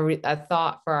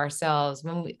thought for ourselves.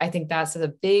 I think that's the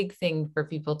big thing for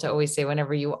people to always say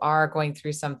whenever you are going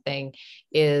through something,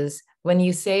 is when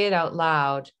you say it out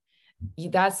loud,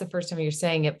 that's the first time you're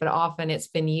saying it, but often it's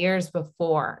been years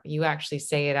before you actually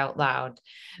say it out loud.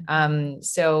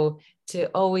 So to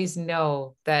always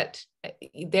know that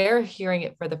they're hearing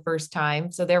it for the first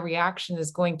time, so their reaction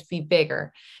is going to be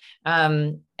bigger.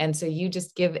 And so you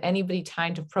just give anybody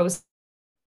time to process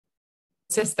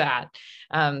that.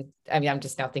 I mean, I'm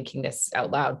just now thinking this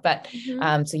out loud, but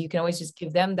so you can always just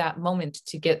give them that moment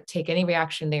to take any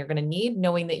reaction they're going to need,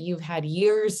 knowing that you've had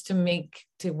years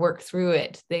to work through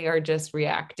it. They are just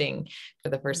reacting for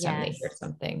the first time they hear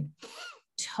something.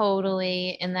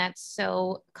 Totally. And that's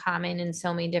so common in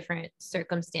so many different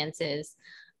circumstances.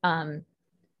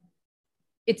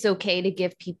 It's okay to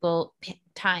give people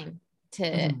time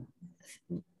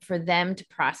for them to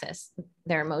process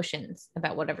their emotions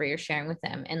about whatever you're sharing with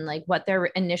them, and like what their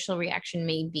initial reaction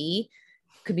may be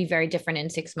could be very different in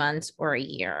 6 months or a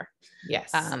year.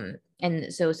 Yes.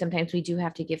 And so sometimes we do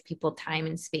have to give people time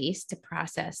and space to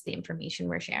process the information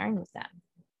we're sharing with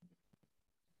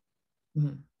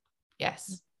them.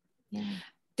 Yes. Yeah.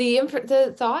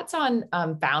 The thoughts on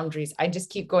boundaries, I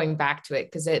just keep going back to it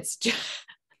because it's just,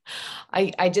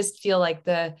 I just feel like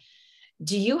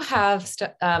do you have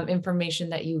information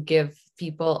that you give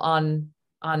people on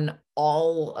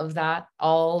all of that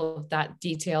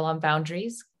detail on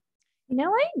boundaries?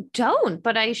 No, I don't,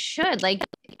 but I should. Like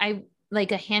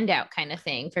a handout kind of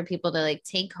thing for people to like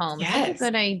take home. Yes. It's a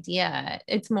good idea.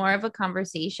 It's more of a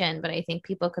conversation, but I think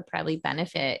people could probably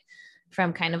benefit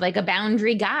from kind of like a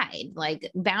boundary guide, like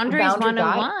boundaries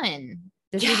 101.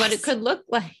 This is what it could look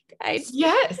like.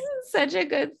 Yes. Such a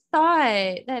good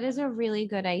thought. That is a really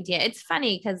good idea. It's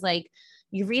funny because like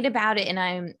you read about it, and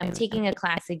I'm taking a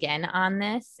class again on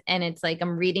this, and it's like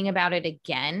I'm reading about it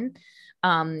again.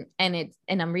 And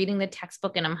I'm reading the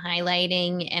textbook and I'm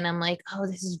highlighting, and I'm like, oh,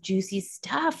 this is juicy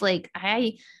stuff. Like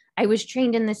I was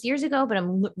trained in this years ago, but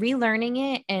I'm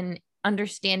relearning it and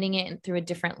understanding it through a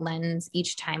different lens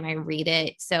each time I read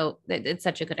it. So it's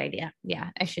such a good idea. Yeah,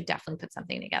 I should definitely put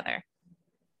something together.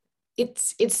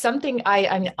 It's something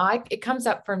it comes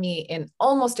up for me in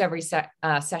almost every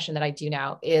session that I do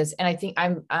now and I think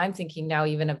I'm thinking now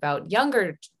even about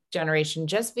younger generation,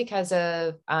 just because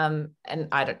of,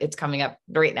 it's coming up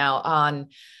right now on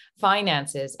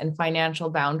finances and financial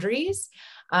boundaries,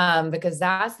 because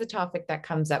that's the topic that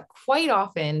comes up quite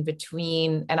often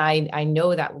between, and I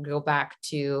know that will go back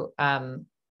to,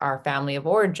 our family of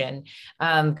origin.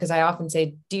 Because I often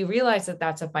say, do you realize that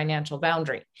that's a financial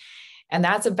boundary? And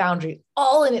that's a boundary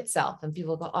all in itself. And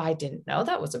people go, oh, I didn't know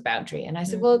that was a boundary. And I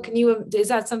said, well, is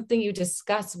that something you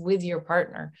discuss with your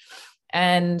partner?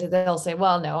 And they'll say,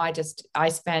 well, no, I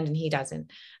spend and he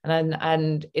doesn't.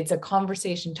 And it's a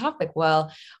conversation topic.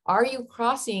 Well, are you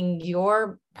crossing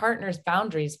your partner's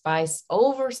boundaries by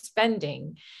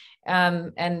overspending?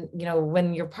 And,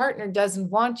 when your partner doesn't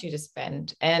want you to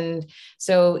spend. And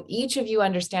so each of you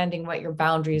understanding what your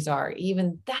boundaries are,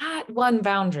 even that one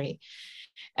boundary,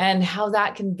 and how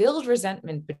that can build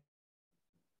resentment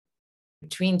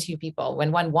between two people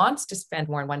when one wants to spend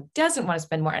more and one doesn't want to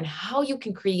spend more, and how you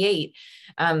can create,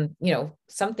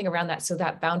 something around that so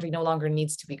that boundary no longer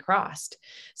needs to be crossed.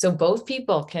 So both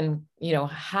people can,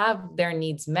 have their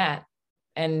needs met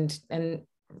and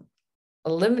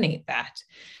eliminate that.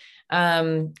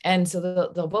 And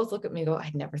so they'll both look at me and go,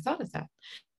 I never thought of that.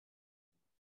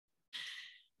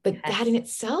 But that in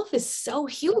itself is so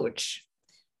huge.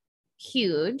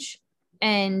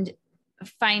 And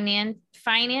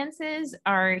finances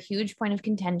are a huge point of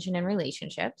contention in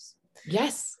relationships.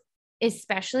 Yes.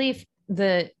 Especially if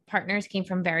the partners came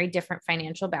from very different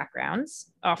financial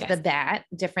backgrounds off the bat,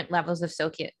 different levels of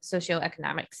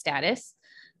socioeconomic status.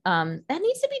 That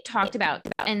needs to be talked about.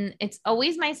 And it's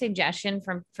always my suggestion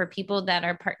for people that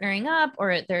are partnering up,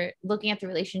 or they're looking at the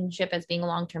relationship as being a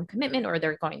long-term commitment, or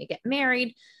they're going to get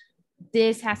married.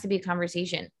 This has to be a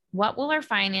conversation. What will our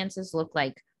finances look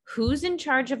like? Who's in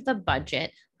charge of the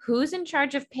budget? Who's in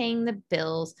charge of paying the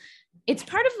bills? It's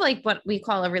part of like what we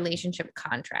call a relationship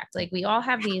contract. Like we all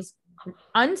have these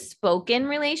unspoken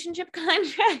relationship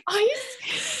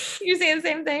contracts. You say the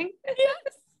same thing?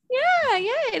 Yes.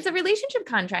 Yeah. It's a relationship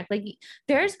contract. Like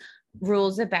there's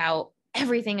rules about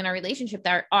everything in our relationship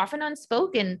that are often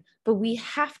unspoken, but we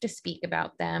have to speak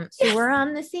about them. So we're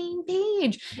on the same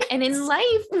page. And in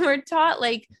life, we're taught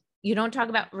like, you don't talk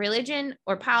about religion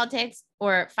or politics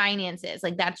or finances.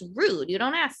 Like that's rude. You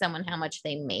don't ask someone how much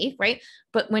they make, right?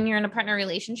 But when you're in a partner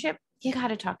relationship, you got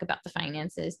to talk about the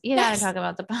finances. You got to talk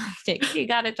about the politics. You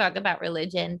got to talk about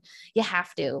religion. You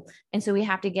have to. And so we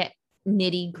have to get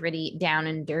nitty gritty, down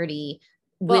and dirty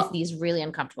with these really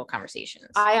uncomfortable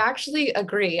conversations. I actually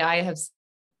agree.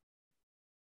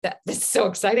 That's so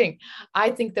exciting. I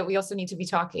think that we also need to be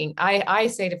talking. I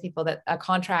say to people that a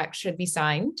contract should be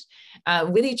signed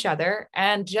with each other.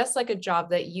 And just like a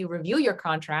job, that you review your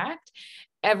contract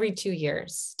every 2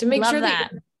 years to make sure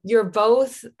that you're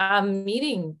both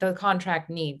meeting the contract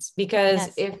needs.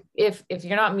 Because if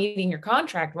you're not meeting your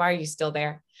contract, why are you still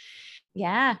there?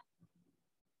 Yeah.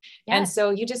 And so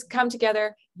you just come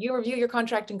together, you review your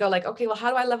contract and go like, okay, well, how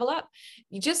do I level up?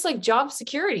 You just like job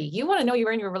security. You want to know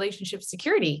you're in your relationship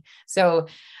security. So,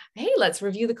 hey, let's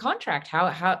review the contract.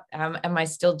 How am I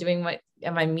still doing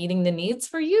am I meeting the needs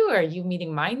for you? Are you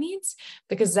meeting my needs?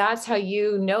 Because that's how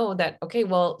you know that, okay,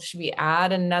 well, should we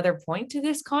add another point to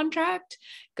this contract?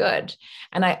 Good.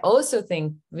 And I also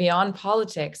think beyond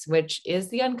politics, which is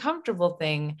the uncomfortable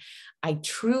thing, I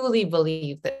truly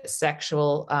believe that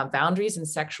sexual boundaries and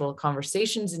sexual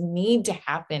conversations need to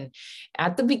happen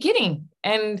at the beginning.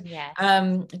 And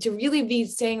to really be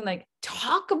saying like,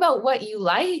 talk about what you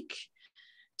like,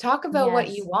 talk about what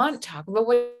you want, talk about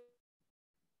what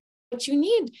you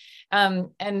need,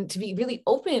 and to be really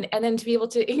open, and then to be able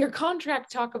to, in your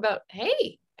contract, talk about,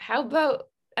 hey, how about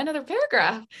another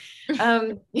paragraph?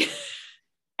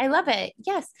 I love it.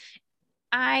 Yes.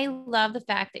 I love the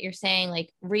fact that you're saying like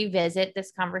revisit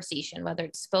this conversation, whether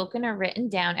it's spoken or written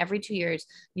down every 2 years.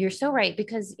 You're so right,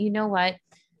 because you know what?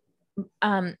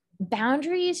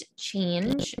 Boundaries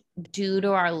change due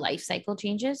to our life cycle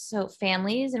changes. So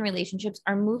families and relationships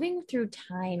are moving through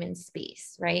time and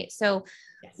space, right? So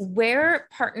where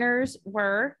partners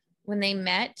were when they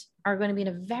met are going to be in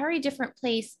a very different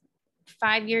place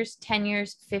 5 years, 10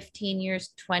 years, 15 years,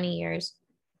 20 years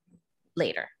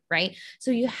later, right?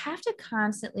 So you have to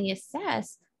constantly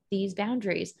assess these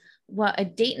boundaries. What a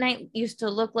date night used to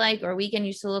look like, or a weekend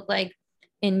used to look like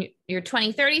in your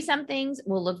 20, 30 somethings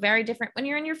will look very different when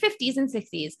you're in your 50s and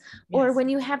 60s, or when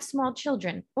you have small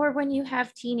children, or when you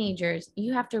have teenagers.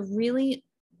 You have to really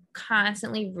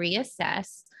constantly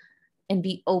reassess and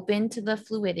be open to the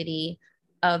fluidity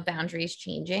of boundaries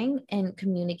changing and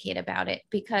communicate about it,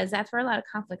 because that's where a lot of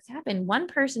conflicts happen. One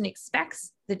person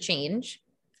expects the change,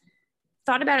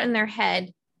 thought about it in their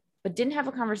head, but didn't have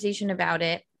a conversation about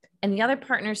it. And the other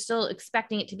partner is still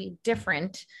expecting it to be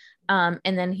different. And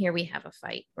then here we have a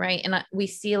fight, right? And we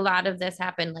see a lot of this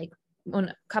happen, like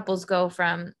when couples go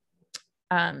from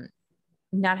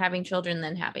not having children,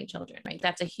 then having children, right?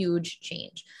 That's a huge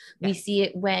change. We see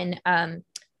it when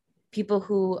people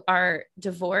who are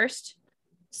divorced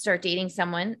start dating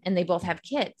someone and they both have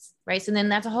kids, right? So then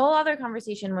that's a whole other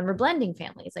conversation when we're blending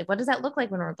families. Like, what does that look like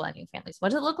when we're blending families? What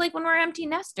does it look like when we're empty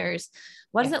nesters?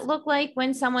 What does it look like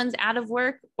when someone's out of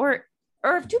work, or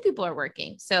if two people are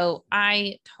working? So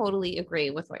I totally agree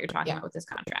with what you're talking about with this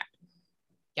contract.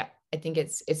 Yeah. I think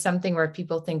it's something where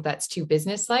people think that's too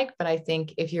business-like, but I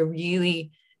think if you're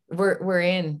really, we're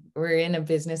in a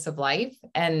business of life.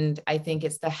 And I think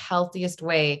it's the healthiest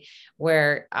way,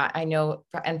 where I know,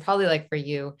 and probably like for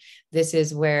you, this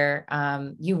is where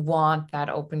you want that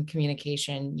open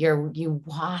communication. You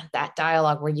want that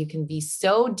dialogue where you can be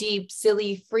so deep,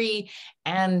 silly, free,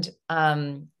 and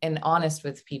honest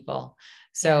with people.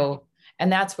 So, and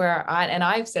that's where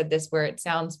I've said this where it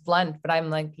sounds blunt, but I'm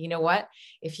like, you know what,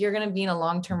 if you're going to be in a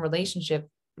long-term relationship,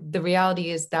 the reality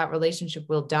is that relationship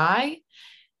will die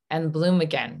and bloom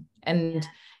again, and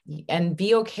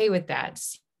be okay with that.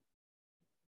 See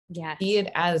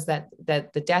it as that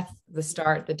the death, the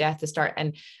start,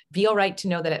 and be all right to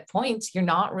know that at points you're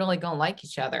not really going to like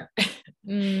each other,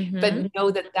 but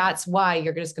know that that's why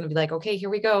you're just going to be like, okay, here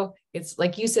we go. It's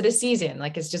like you said, a season,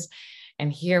 like it's just, and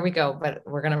here we go, but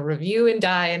we're going to review and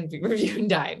die and review and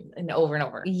die and over and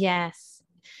over. Yes.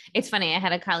 It's funny. I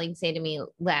had a colleague say to me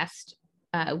last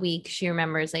week, she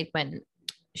remembers like when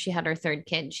she had her third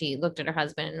kid, she looked at her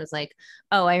husband and was like,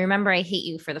 oh, I remember I hate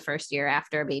you for the first year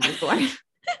after a baby's born.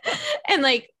 And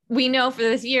like, we know for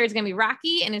this year, it's going to be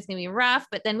rocky and it's going to be rough,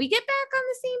 but then we get back on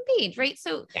the same page, right?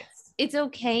 So it's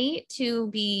okay to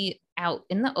be out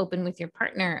in the open with your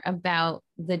partner about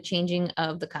the changing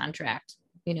of the contract.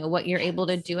 You know, what you're able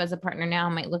to do as a partner now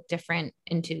might look different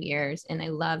in 2 years. And I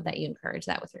love that you encourage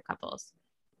that with your couples.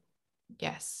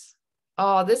 Yes.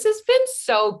 Oh, this has been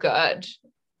so good.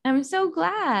 I'm so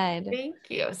glad. Thank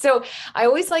you. So I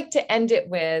always like to end it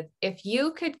with, if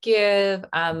you could give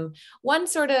one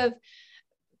sort of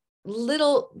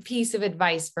little piece of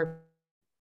advice for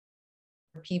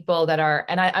people that are,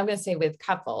 and I'm going to say with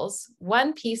couples,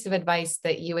 one piece of advice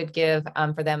that you would give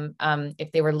for them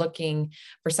if they were looking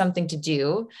for something to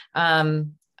do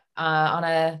on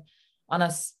a,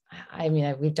 I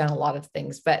mean, we've done a lot of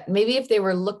things, but maybe if they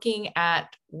were looking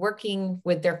at working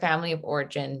with their family of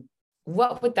origin,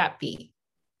 what would that be?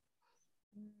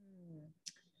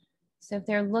 So if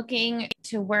they're looking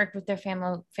to work with their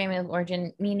family of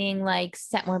origin, meaning like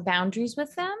set more boundaries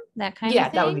with them, that kind of thing. Yeah,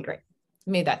 that would be great.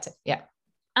 Maybe that's it. Yeah.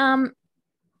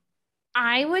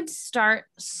 I would start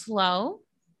slow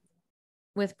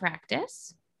with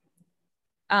practice.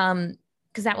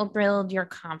 Because that will build your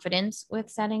confidence with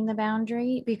setting the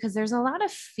boundary, because there's a lot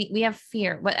of we have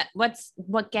fear.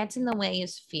 What gets in the way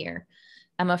is fear.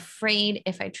 I'm afraid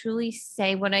if I truly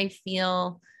say what I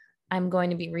feel, I'm going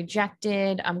to be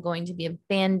rejected. I'm going to be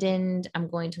abandoned. I'm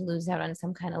going to lose out on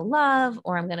some kind of love,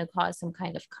 or I'm going to cause some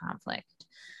kind of conflict.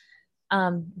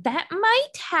 That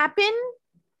might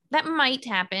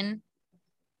happen.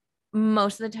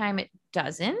 Most of the time it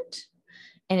doesn't.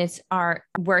 And it's our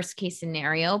worst case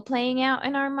scenario playing out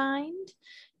in our mind.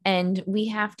 And we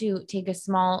have to take a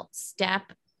small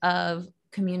step of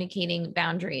communicating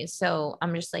boundaries. So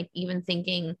I'm just like, even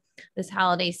thinking this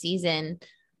holiday season,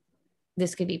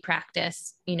 this could be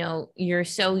practice. You know, you're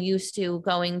so used to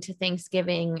going to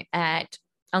Thanksgiving at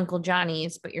Uncle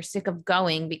Johnny's, but you're sick of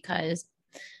going because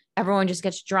everyone just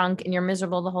gets drunk and you're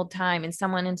miserable the whole time and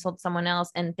someone insults someone else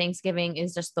and Thanksgiving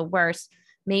is just the worst.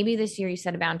 Maybe this year you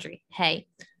set a boundary. Hey,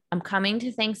 I'm coming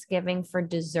to Thanksgiving for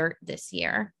dessert this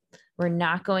year. We're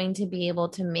not going to be able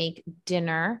to make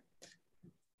dinner.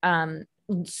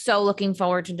 So looking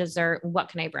forward to dessert. What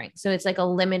can I bring? So it's like a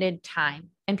limited time.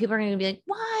 And people are going to be like,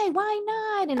 why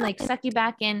not? And like suck you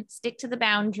back in, stick to the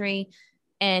boundary,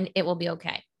 and it will be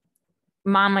okay.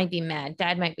 Mom might be mad.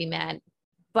 Dad might be mad,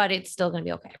 but it's still going to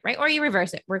be okay, right? Or you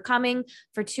reverse it. We're coming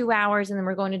for 2 hours and then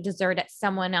we're going to dessert at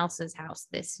someone else's house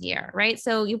this year, right?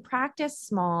 So you practice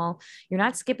small. You're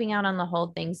not skipping out on the whole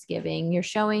Thanksgiving. You're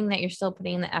showing that you're still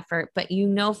putting in the effort, but you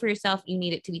know for yourself, you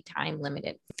need it to be time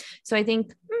limited. So I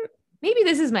think maybe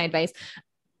this is my advice.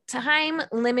 Time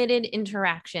limited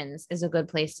interactions is a good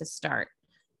place to start.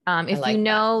 If like you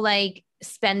know, like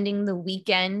spending the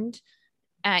weekend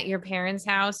at your parents'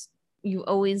 house, you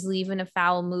always leave in a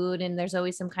foul mood and there's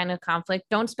always some kind of conflict.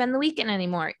 Don't spend the weekend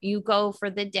anymore. You go for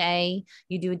the day,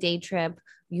 you do a day trip,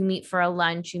 you meet for a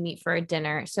lunch, you meet for a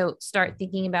dinner. So start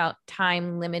thinking about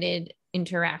time limited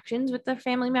interactions with the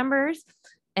family members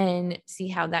and see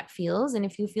how that feels. And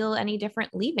if you feel any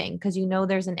different, leaving, because you know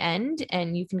there's an end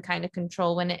and you can kind of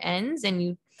control when it ends,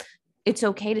 and it's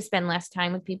okay to spend less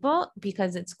time with people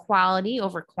because it's quality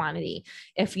over quantity.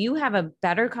 If you have a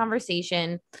better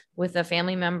conversation with a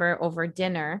family member over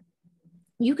dinner,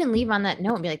 you can leave on that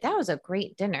note and be like, that was a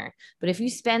great dinner. But if you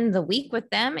spend the week with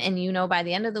them and you know by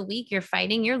the end of the week you're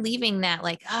fighting, you're leaving that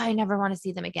like, oh, I never want to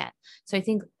see them again. So I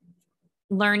think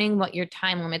learning what your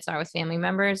time limits are with family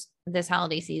members this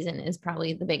holiday season is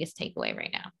probably the biggest takeaway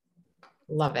right now.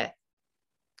 Love it.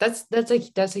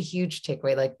 That's a huge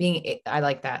takeaway. Like I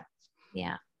like that.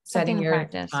 Yeah. Setting your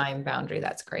practice. Time boundary.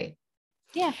 That's great.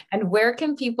 Yeah. And where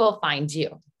can people find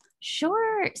you?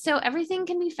 Sure. So everything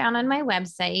can be found on my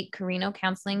website,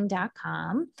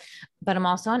 carinocounseling.com, but I'm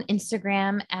also on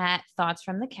Instagram at Thoughts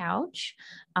from the Couch.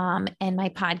 And my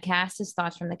podcast is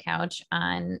Thoughts from the Couch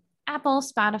on Apple,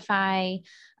 Spotify,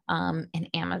 and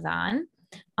Amazon.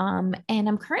 And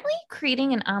I'm currently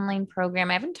creating an online program.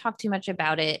 I haven't talked too much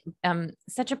about it. I'm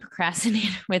such a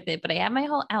procrastinator with it, but I have my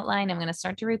whole outline. I'm going to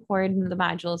start to record the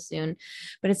modules soon,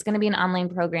 but it's going to be an online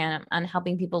program on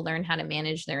helping people learn how to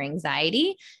manage their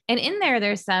anxiety. And in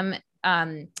there's some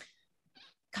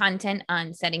content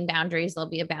on setting boundaries. There'll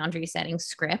be a boundary setting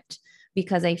script,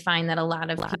 because I find that a lot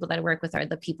of people that I work with are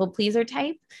the people pleaser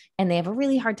type, and they have a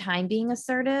really hard time being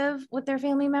assertive with their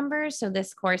family members. So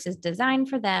this course is designed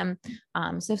for them.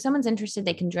 So if someone's interested,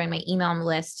 they can join my email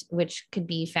list, which could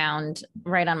be found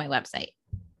right on my website.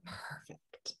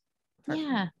 Perfect.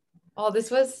 Yeah. Oh,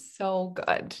 this was so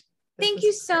good. Thank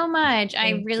you so much.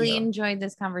 I really enjoyed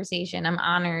this conversation. I'm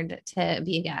honored to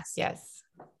be a guest. Yes.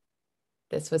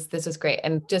 This was great,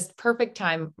 and just perfect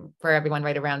time for everyone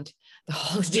right around the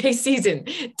holiday season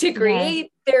to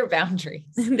create their boundaries.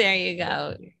 There you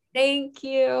go. Thank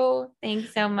you.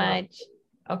 Thanks so much.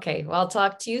 Okay. Well, I'll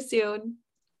talk to you soon.